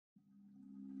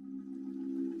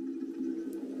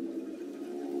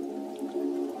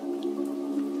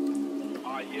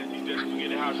Yeah, you just get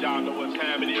the house, y'all know what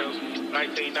time it is.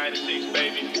 1996,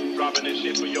 baby. Dropping this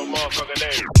shit for your motherfucking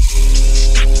name.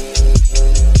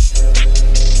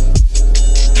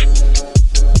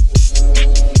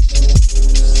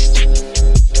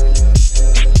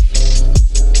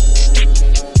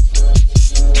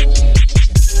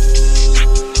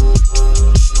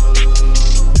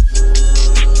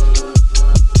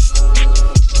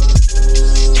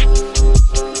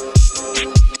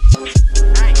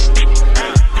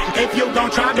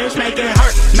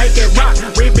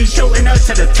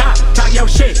 To the top, talk your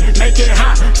shit, make it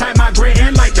hot. Type my grit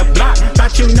in like the block.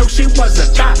 Thought you knew she was a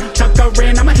thought. Tuck her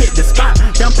in, I'ma hit the spot.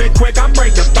 Dump it quick, I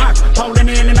break the box. Pulling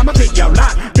in and I'ma pick your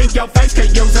lock. Think your face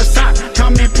could use a sock.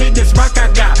 Come and pick this rock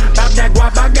I got. Bout that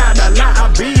guap, I got a lot. I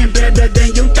been better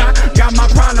than you thought. Got my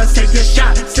problems, take a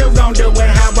shot. Still gon' do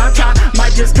it how I talk.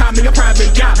 Might just call me a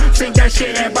private yacht. Sink that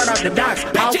shit and burn off the docks.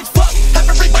 Bitches fuck,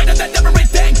 everybody that never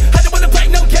everything. I don't wanna play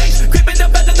no games. Creeping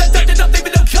up out of the dungeon, I'm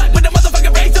leaving no cut. With the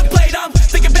motherfucking razor blade, I'm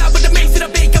thinking about what the means to the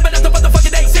beat. Coming out the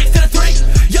motherfucking 8-6 to the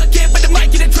 3. Young kid with the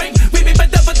mic and a drink. We be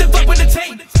bent up with the fuck with the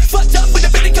team. Fucked up with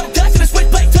the Billy Goat dust and a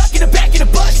switchblade tuck in the back of the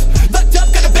bus. Locked up,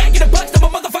 got a bag in the bucks. I'm a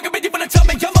motherfucking bitch, you wanna tell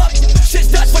me I'm up.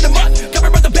 Shit's dust for the month.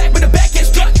 Coming from the back when the back gets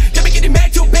struck. Got me getting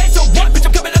mad too bad, so what? Bitch,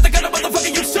 I'm coming out the gun,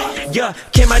 motherfucking you suck. Yeah,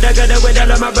 came out the gutter with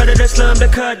all of my brother, the slum, the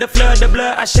cut, the flood, the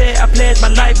blood. I share, I pledge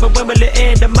my life, but when will it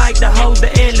end? The mic, the hold,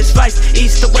 the endless flights,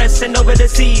 east to west and over the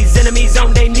seas. Enemies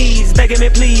on their knees, begging me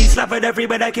please. Slap it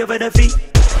everywhere, I kill for the feet.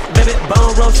 Baby,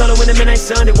 bone roll solo in the midnight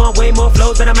sun. They want way more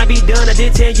flows than I might be done. I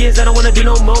did 10 years, I don't wanna do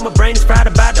no more. My brain is fried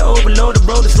about to overload. The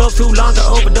road is slow, too long to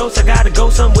overdose. I gotta go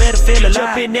somewhere to feel alive.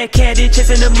 Jump in that caddy,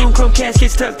 chasing the moon, chrome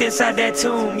caskets tucked inside that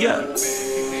tomb, yeah.